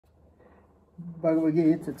Bhagavad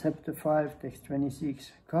Gita, chapter 5, text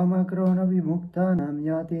 26. Kama krona vimuktanam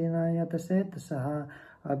yatina yatasetasaha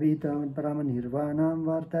abhitam brahmanirvanam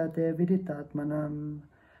vartate viditatmanam.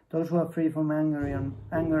 Those who are free from anger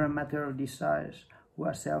and material desires, who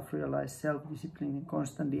are self-realized, self-disciplined, and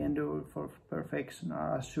constantly endeavor for perfection,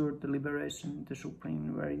 are assured the liberation in the Supreme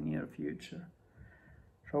in very near future.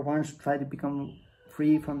 So one should try to become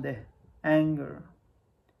free from the anger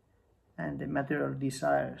and the material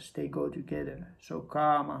desires. They go together. So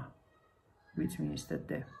karma, which means that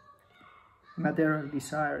the material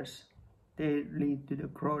desires, they lead to the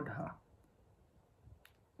krodha,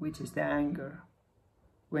 which is the anger.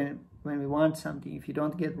 When we want something, if you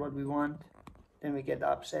don't get what we want, then we get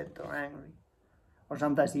upset or angry. Or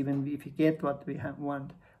sometimes even if we get what we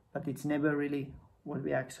want, but it's never really what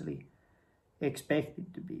we actually expect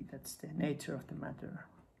it to be. That's the nature of the matter.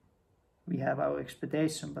 We have our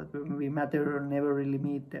expectation, but when we matter never really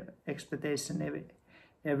meet the expectation.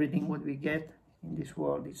 Everything what we get in this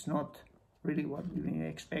world is not really what we were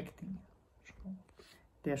expecting. So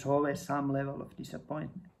there's always some level of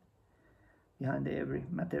disappointment behind every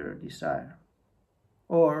material desire.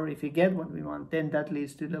 Or if we get what we want, then that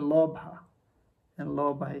leads to the lobha. And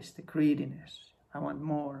lobha is the greediness. I want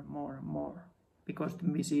more and more and more. Because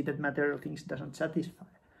we see that material things doesn't satisfy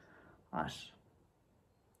us.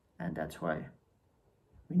 And that's why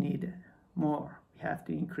we need more. We have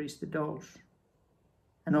to increase the dose.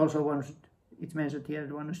 And also it's mentioned here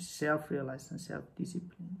that one is self-realized and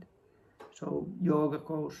self-disciplined. So yoga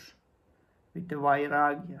goes with the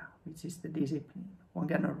vairagya, which is the discipline. One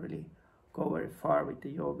cannot really go very far with the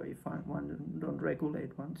yoga if one don't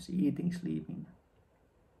regulate one's eating, sleeping,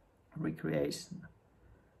 recreation,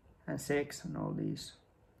 and sex and all these.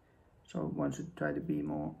 So one should try to be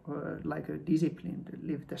more like a discipline, to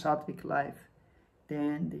live the sattvic life.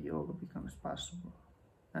 Then the yoga becomes possible.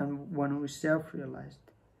 And one who is self-realized,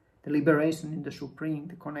 the liberation in the Supreme,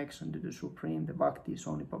 the connection to the Supreme, the bhakti is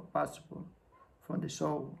only possible for the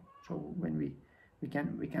soul. So when we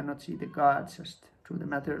cannot see the God just through the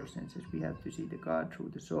material senses, we have to see the God through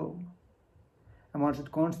the soul. And one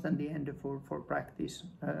should constantly endeavor for practice,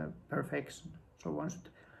 perfection. So one should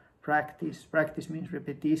practice. Practice means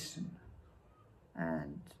repetition.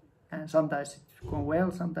 And sometimes it goes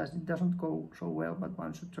well, sometimes it doesn't go so well, but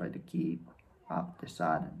one should try to keep up the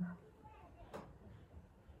sadhana.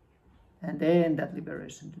 And then that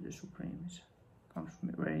liberation to the Supreme comes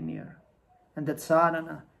very near. And that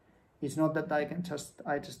sadhana is not that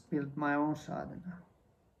I just build my own sadhana,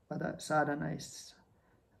 but sadhana is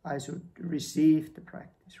I should receive the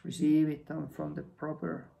practice, receive it from the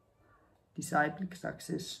proper disciplic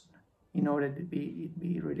succession in order to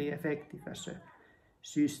be really effective as a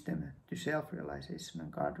system to self-realization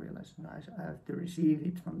and God realization. I have to receive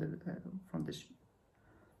it from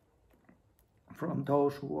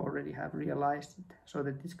those who already have realized it, so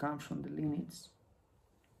that this comes from the lineage.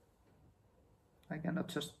 I cannot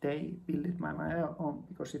just build it by my own,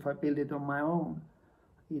 because if I build it on my own,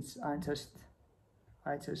 I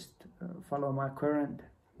just follow my current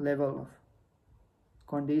level of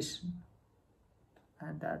condition,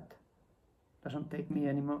 and that doesn't take me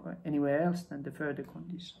anywhere else than the further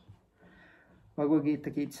condition. Bhagavad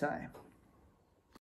Gita Ki Jai.